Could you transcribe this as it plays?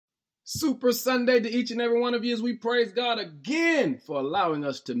Super Sunday to each and every one of you as we praise God again for allowing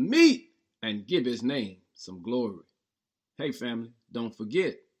us to meet and give his name some glory. Hey family, don't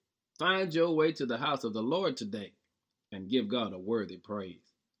forget, find your way to the house of the Lord today and give God a worthy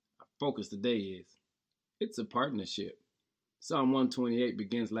praise. Our focus today is, it's a partnership. Psalm 128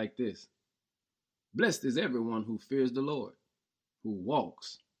 begins like this. Blessed is everyone who fears the Lord, who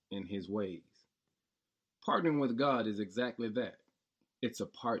walks in his ways. Partnering with God is exactly that. It's a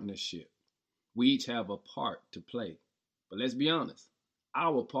partnership. We each have a part to play. But let's be honest,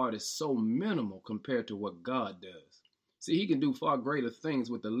 our part is so minimal compared to what God does. See, he can do far greater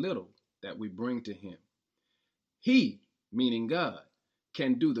things with the little that we bring to him. He, meaning God,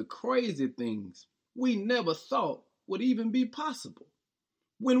 can do the crazy things we never thought would even be possible.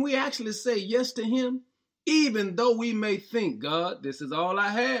 When we actually say yes to him, even though we may think, God, this is all I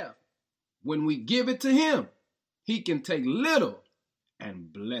have, when we give it to him, he can take little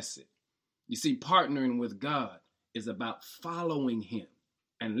and bless it. You see, partnering with God is about following him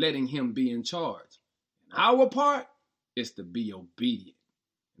and letting him be in charge. And our part is to be obedient.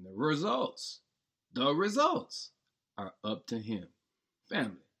 And the results are up to him.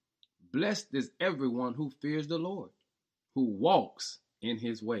 Family, blessed is everyone who fears the Lord, who walks in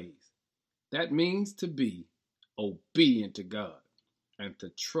his ways. That means to be obedient to God and to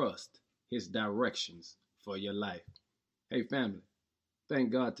trust his directions for your life. Hey family,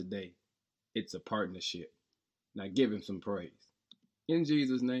 thank God today. It's a partnership. Now give him some praise. In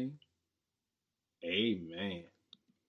Jesus' name, amen.